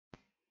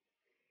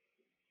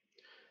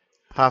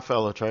Hi,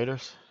 fellow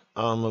traders.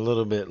 I'm a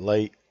little bit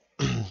late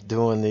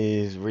doing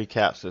these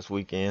recaps this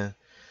weekend.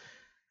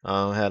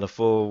 Had a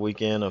full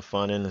weekend of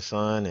fun in the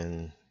sun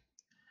and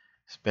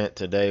spent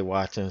today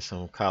watching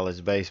some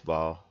college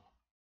baseball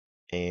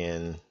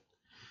and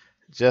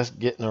just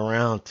getting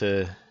around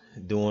to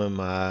doing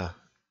my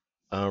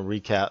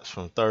recaps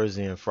from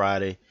Thursday and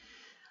Friday.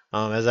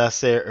 As I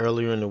said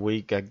earlier in the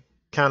week, I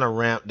kind of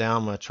ramped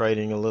down my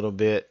trading a little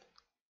bit.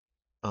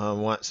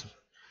 Once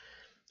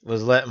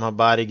was letting my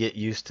body get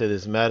used to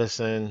this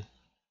medicine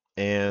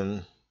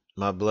and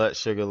my blood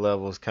sugar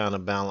levels kind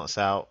of balance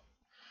out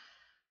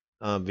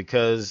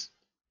because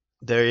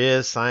there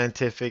is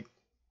scientific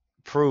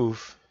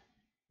proof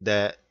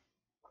that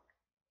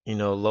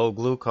low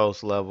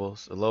glucose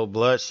levels, low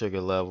blood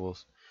sugar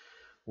levels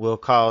will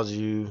cause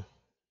you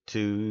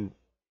to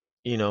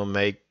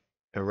make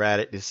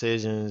erratic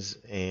decisions,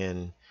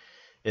 and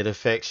it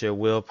affects your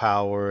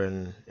willpower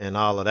and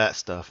all of that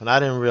stuff. And I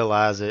didn't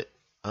realize it.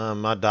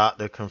 My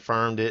doctor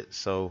confirmed it,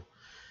 so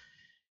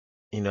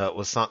it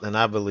was something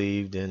I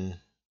believed, and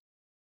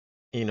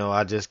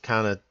I just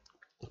kind of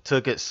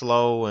took it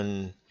slow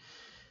and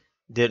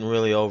didn't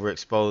really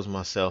overexpose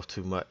myself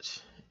too much.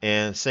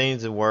 And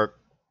seems to work.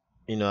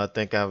 I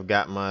think I've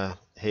got my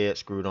head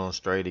screwed on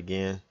straight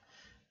again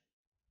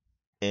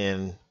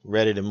and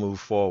ready to move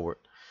forward.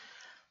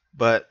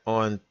 But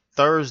on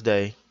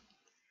Thursday,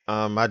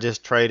 I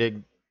just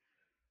traded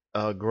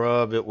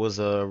GRUB. It was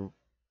a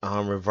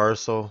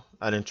reversal.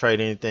 I didn't trade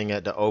anything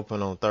at the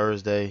open on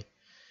Thursday.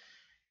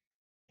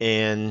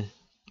 And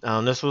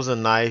this was a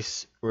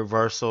nice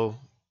reversal.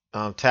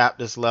 Tapped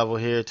this level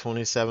here,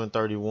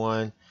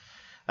 27.31.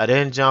 I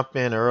didn't jump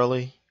in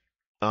early.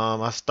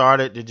 I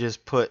started to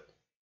just put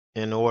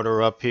an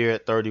order up here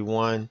at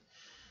 31,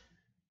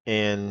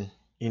 and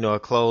a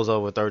close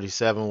over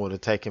 37 would have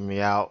taken me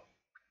out.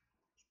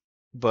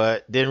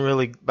 But didn't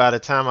really, by the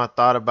time I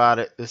thought about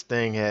it, this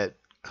thing had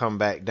come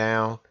back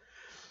down,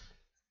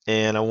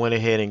 and I went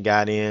ahead and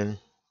got in,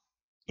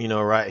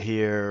 right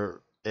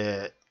here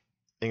at,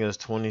 I think it was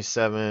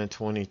 27,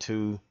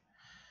 22,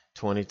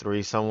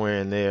 23, somewhere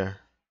in there,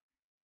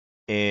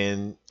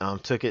 and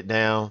took it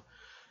down.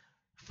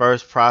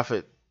 First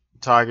profit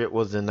target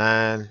was the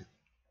 9,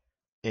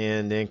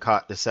 and then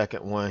caught the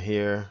second one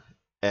here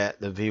at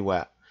the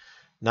VWAP.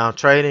 Now I'm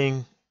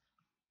trading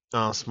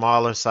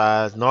smaller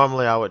size.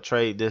 Normally I would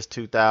trade this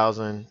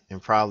 2000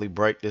 and probably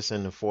break this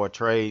into 4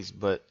 trades,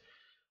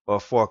 or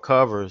 4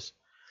 covers,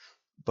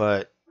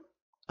 but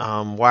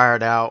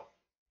wired out,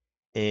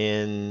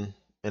 and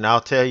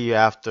I'll tell you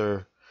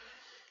after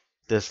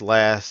this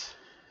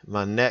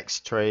my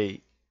next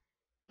trade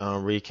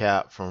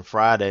recap from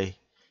Friday,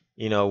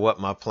 what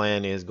my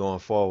plan is going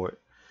forward.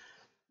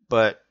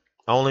 But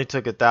I only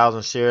took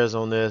 1,000 shares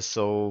on this,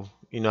 so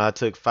I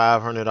took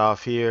 500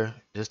 off here,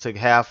 just took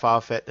half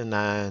off at the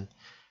 9,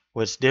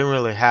 which didn't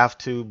really have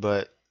to,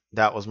 but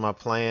that was my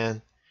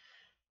plan,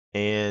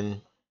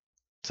 and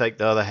take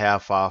the other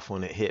half off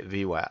when it hit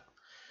VWAP.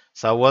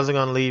 So I wasn't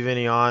going to leave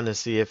any on to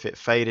see if it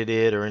faded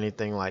it or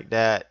anything like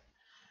that.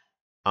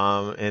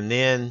 And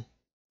then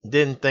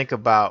didn't think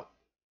about,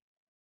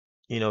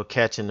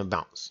 catching the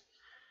bounce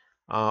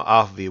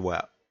off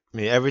VWAP. I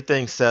mean,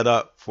 everything's set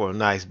up for a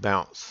nice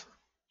bounce,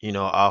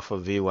 off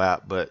of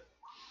VWAP, but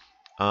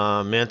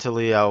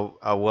mentally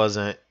I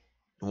wasn't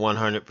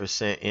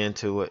 100%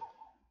 into it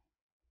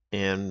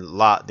and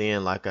locked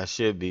in like I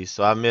should be.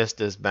 So I missed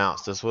this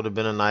bounce. This would have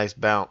been a nice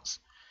bounce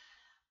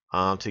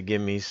to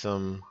give me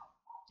some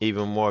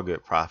even more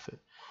good profit.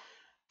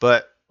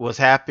 But was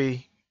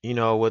happy,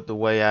 with the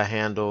way I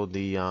handled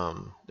the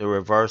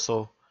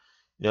reversal.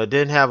 It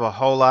didn't have a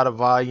whole lot of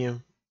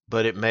volume,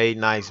 but it made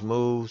nice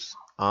moves.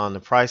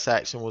 The price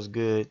action was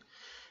good.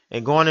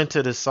 And going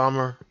into the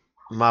summer,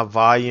 my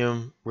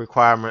volume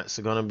requirements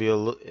are going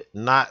to be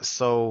not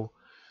so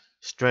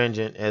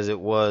stringent as it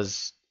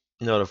was,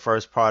 the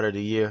first part of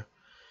the year.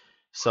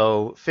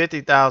 So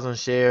 50,000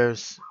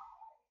 shares,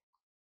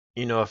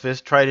 if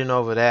it's trading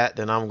over that,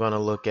 then I'm going to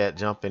look at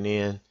jumping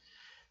in.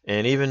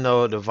 And even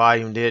though the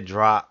volume did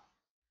drop,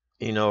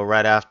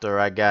 right after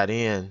I got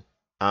in,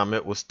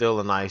 it was still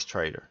a nice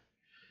trader.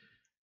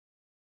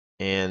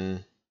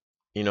 And,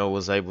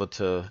 was able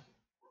to,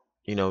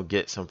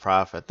 get some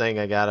profit. I think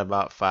I got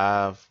about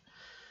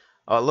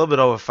a little bit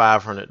over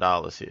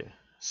 $500 here.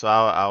 So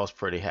I was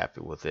pretty happy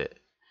with it.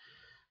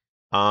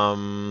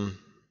 My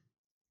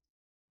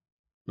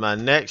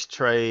next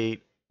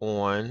trade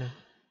on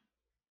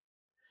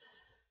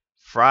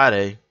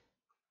Friday,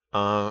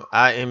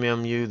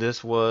 IMMU,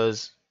 this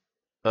was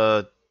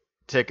a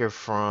ticker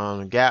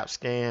from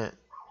GapScan,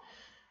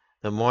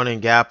 the morning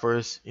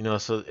gappers.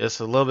 So it's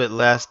a little bit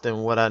less than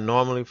what I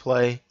normally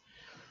play,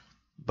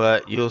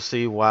 but you'll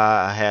see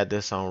why I had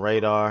this on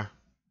radar.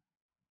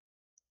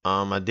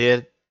 I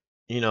did,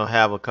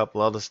 have a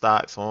couple other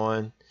stocks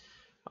on.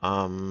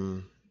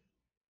 I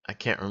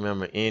can't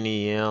remember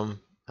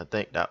NEM. I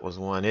think that was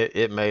one.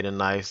 It made a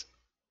nice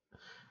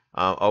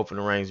open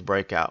range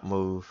breakout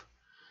move.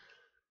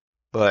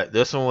 But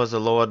this one was a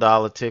lower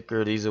dollar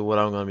ticker. These are what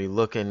I'm going to be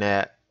looking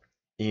at,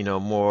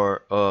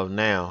 more of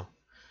now.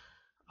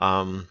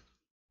 Um,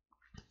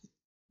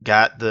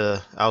 I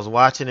was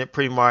watching it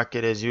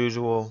pre-market as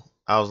usual.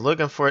 I was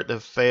looking for it to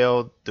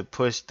fail to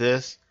push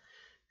this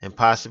and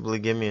possibly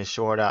give me a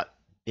short out,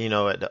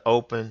 at the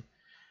open.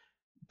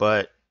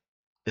 But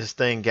this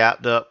thing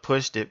gapped up,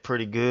 pushed it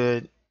pretty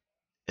good,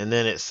 and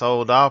then it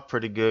sold off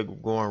pretty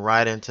good going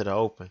right into the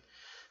open.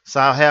 So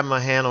I had my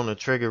hand on the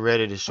trigger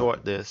ready to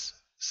short this.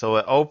 So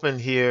it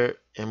opened here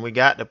and we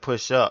got to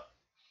push up.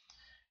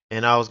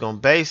 And I was going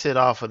to base it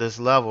off of this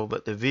level,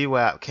 but the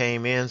VWAP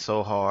came in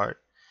so hard,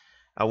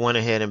 I went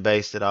ahead and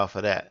based it off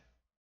of that.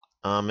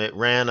 It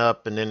ran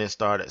up and then it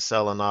started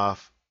selling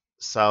off.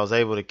 So I was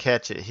able to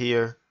catch it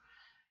here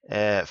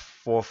at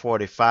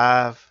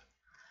 445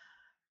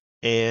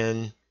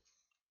 and,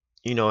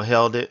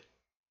 held it.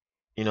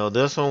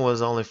 This one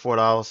was only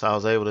 $4, so I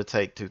was able to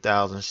take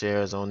 2,000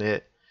 shares on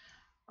it.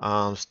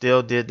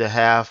 Still did the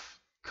half,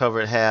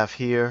 covered half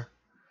here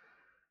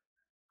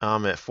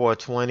at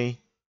 420.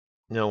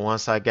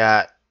 Once I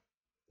got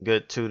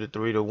good 2 to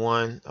 3 to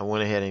 1, I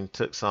went ahead and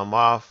took some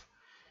off.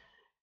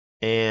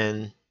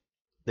 And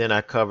then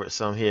I covered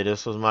some here.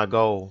 This was my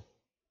goal,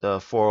 the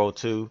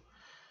 402.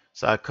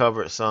 So I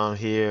covered some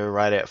here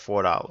right at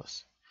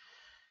 $4.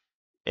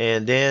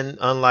 And then,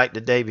 unlike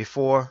the day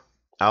before,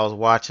 I was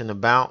watching the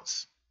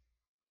bounce.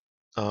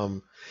 I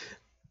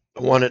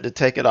wanted to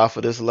take it off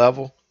of this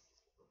level.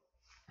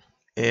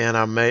 And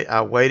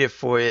I waited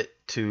for it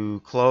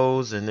to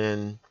close and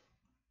then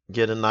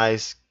get a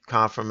nice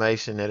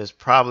confirmation that it's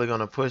probably going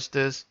to push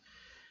this.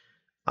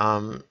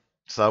 So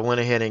I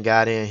went ahead and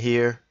got in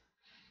here,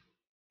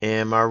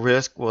 and my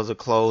risk was a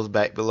close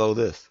back below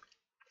this.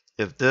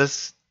 If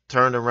this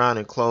turned around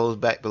and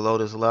closed back below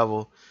this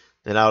level,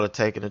 then I would have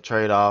taken the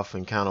trade off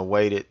and kind of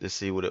waited to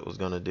see what it was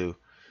going to do.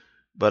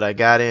 But I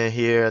got in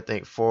here, I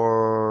think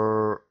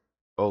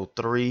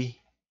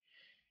 403,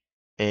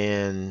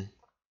 and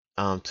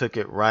took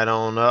it right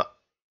on up.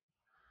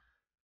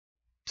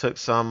 Took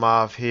some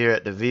off here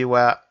at the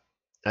VWAP.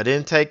 I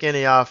didn't take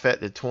any off at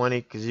the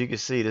 20 because you can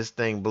see this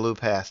thing blew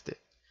past it.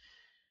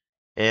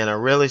 And I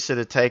really should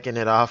have taken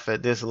it off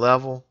at this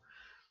level,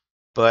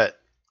 but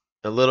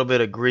a little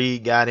bit of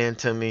greed got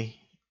into me.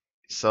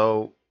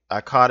 So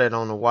I caught it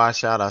on the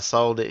washout. I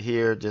sold it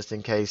here just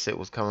in case it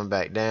was coming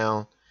back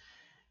down.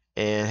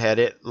 And had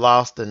it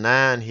lost the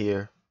 9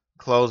 here,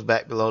 closed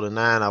back below the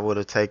 9, I would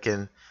have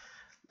taken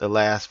the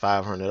last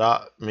 500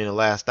 off, the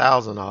last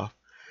 1,000 off.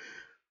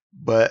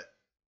 But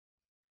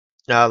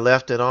I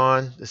left it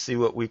on to see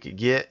what we could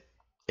get.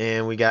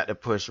 And we got to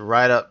push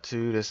right up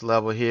to this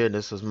level here.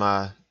 This was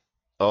my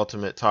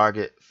ultimate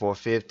target,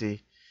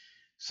 450.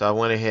 So I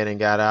went ahead and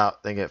got out.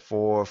 I think at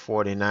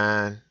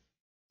 449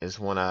 is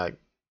when I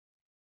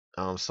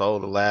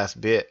sold the last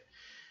bit,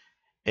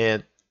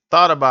 and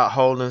thought about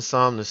holding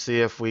some to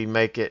see if we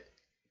make it,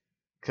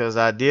 because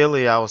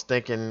ideally I was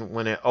thinking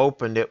when it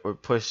opened it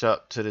would push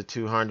up to the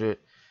 200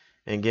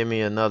 and give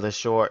me another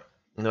short.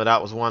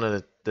 That was one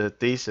of the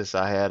theories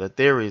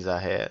I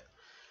had.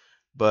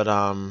 But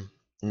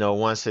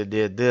once it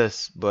did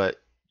this,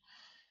 but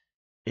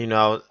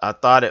I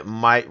thought it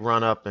might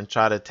run up and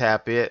try to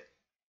tap it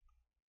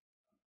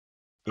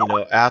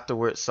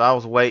afterwards. So I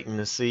was waiting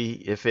to see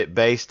if it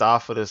based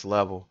off of this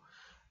level.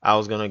 I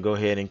was going to go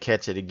ahead and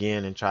catch it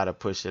again and try to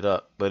push it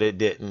up, but it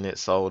didn't. It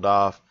sold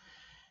off,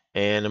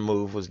 and the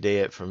move was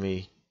dead for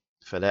me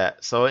for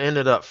that. So it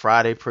ended up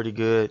Friday pretty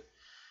good.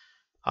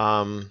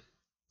 I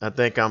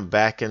think I'm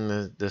back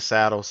in the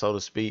saddle, so to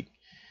speak.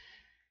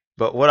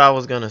 But what I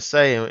was going to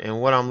say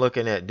and what I'm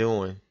looking at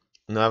doing,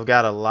 I've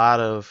got a lot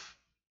of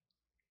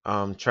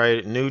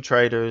new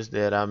traders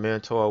that I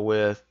mentor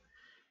with,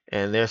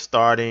 and they're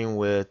starting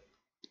with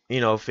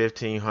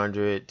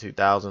 $1,500,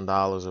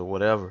 $2,000 or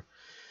whatever.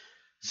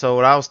 So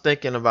what I was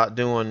thinking about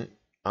doing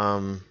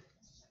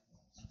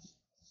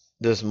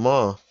this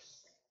month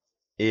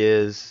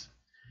is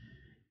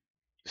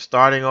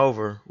starting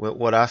over with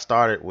what I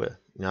started with.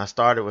 I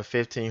started with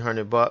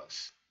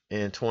 $1,500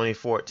 in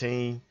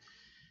 2014,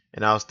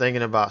 and I was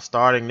thinking about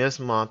starting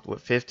this month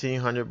with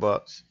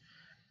 $1,500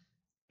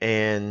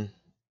 and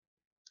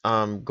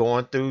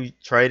going through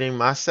trading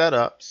my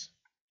setups,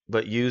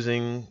 but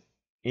using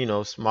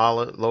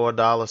smaller, lower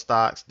dollar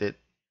stocks that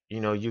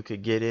you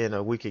could get in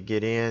or we could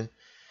get in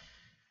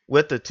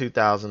with the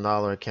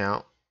 $2,000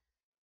 account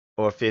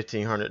or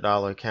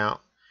 $1,500 account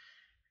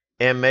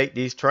and make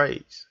these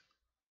trades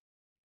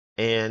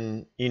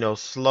and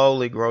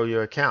slowly grow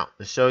your account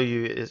to show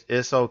you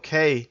it's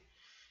okay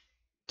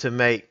to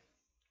make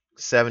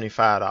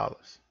 $75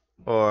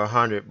 or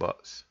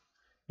 $100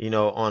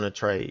 on a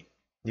trade.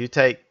 You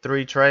take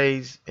 3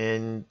 trades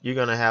and you're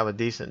going to have a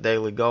decent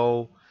daily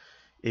goal.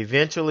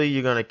 Eventually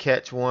you're going to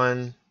catch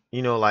one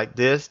like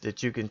this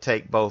that you can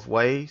take both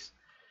ways.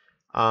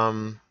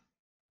 On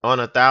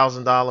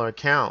 $1,000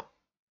 account,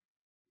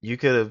 you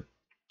could have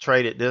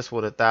traded this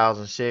with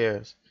 1,000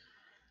 shares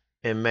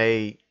and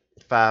made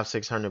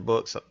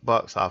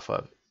 $500-600 off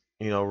of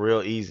it,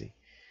 real easy.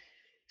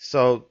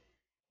 So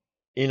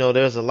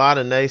there's a lot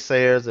of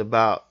naysayers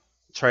about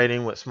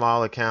trading with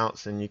small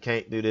accounts and you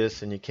can't do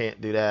this and you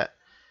can't do that.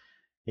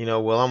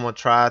 Well, I'm gonna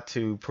try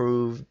to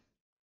prove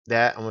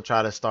that. I'm gonna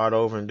try to start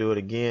over and do it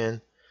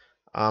again.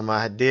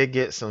 I did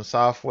get some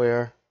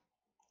software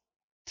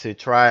to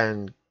try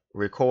and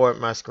record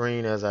my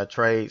screen as I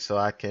trade, so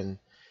I can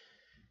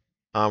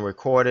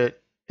record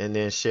it and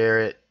then share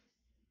it,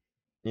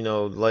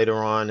 later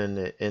on in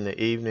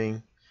the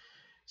evening.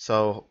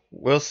 So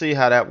we'll see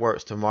how that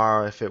works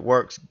tomorrow. If it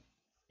works,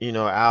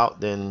 out,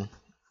 then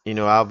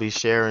I'll be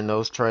sharing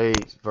those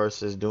trades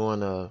versus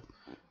doing a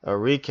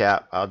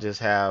recap. I'll just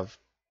have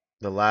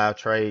the live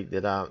trade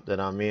that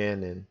I'm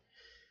in, and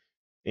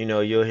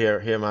you'll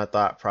hear my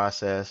thought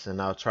process,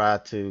 and I'll try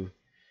to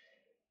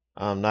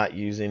not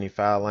use any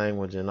foul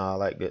language and all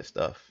that good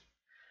stuff.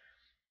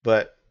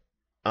 But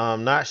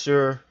I'm not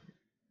sure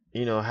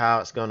how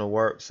it's gonna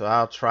work, so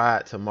I'll try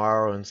it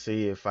tomorrow and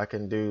see if I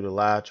can do the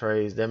live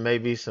trades. There may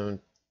be some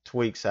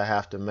tweaks I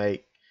have to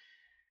make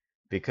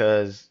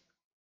because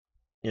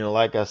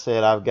like I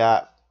said, I've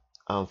got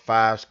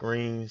 5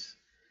 screens,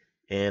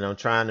 and I'm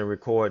trying to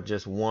record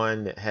just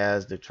one that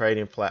has the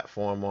trading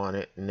platform on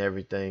it and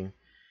everything,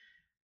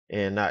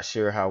 and not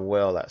sure how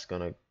well that's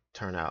gonna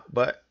turn out.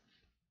 But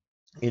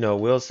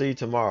we'll see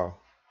tomorrow.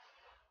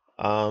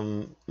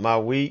 My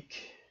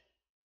week,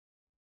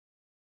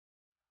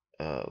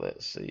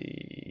 let's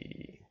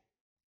see.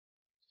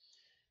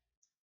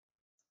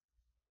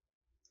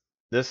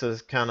 This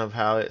is kind of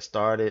how it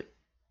started.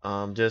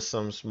 Just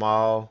some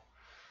small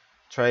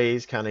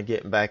trades, kind of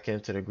getting back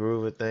into the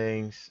groove of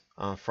things.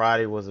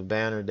 Friday was a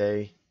banner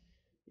day,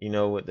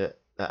 with the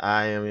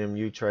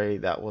IMMU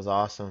trade. That was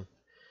awesome.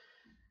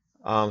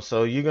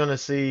 So you're gonna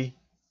see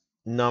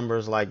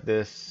numbers like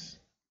this,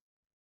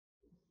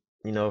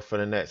 for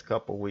the next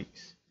couple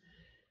weeks.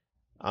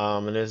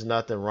 And there's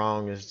nothing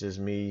wrong. It's just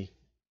me,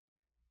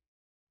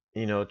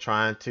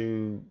 trying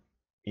to,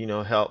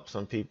 help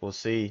some people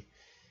see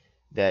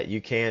that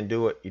you can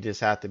do it. You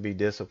just have to be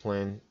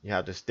disciplined. You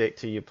have to stick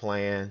to your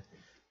plan,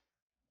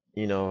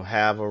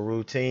 have a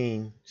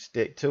routine,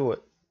 stick to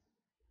it,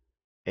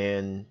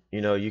 and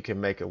you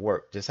can make it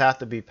work. Just have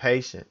to be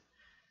patient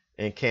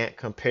and can't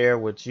compare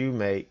what you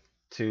make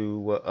to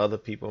what other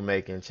people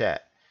make in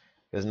chat,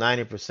 because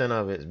 90%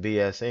 of it's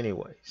BS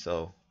anyway.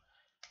 So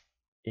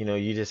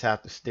you just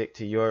have to stick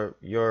to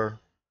your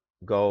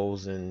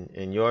goals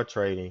and your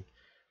trading,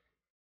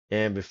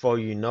 and before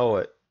you know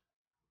it,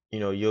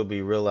 you'll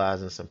be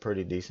realizing some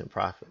pretty decent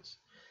profits.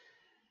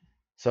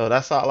 So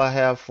that's all I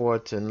have for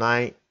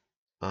tonight.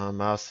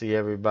 I'll see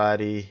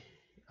everybody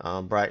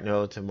bright and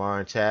early tomorrow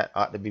in chat.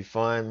 Ought to be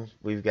fun.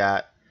 We've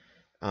got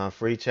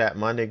free chat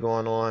Monday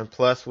going on.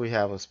 Plus we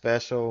have a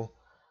special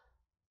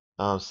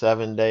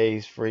 7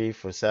 days free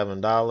for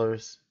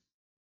 $7.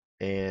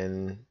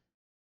 And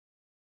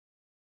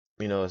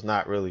it's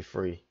not really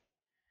free.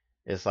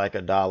 It's like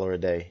 $1 a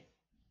day,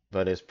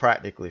 but it's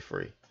practically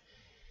free.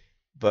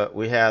 But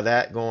we have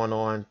that going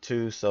on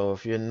too. So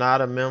if you're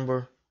not a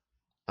member,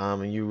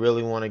 and you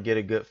really want to get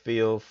a good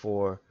feel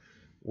for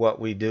what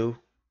we do,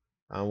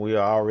 we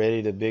are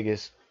already the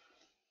biggest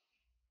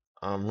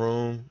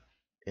room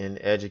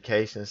and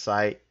education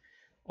site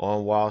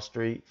on Wall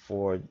Street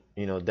for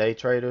day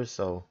traders.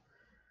 So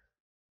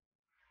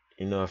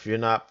if you're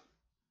not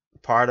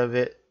part of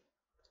it,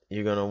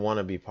 you're gonna want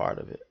to be part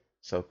of it.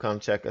 So come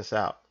check us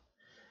out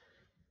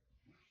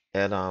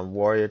at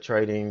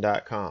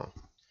warriortrading.com.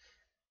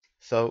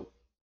 So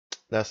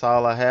that's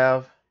all I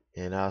have,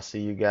 and I'll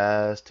see you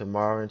guys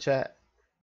tomorrow in chat.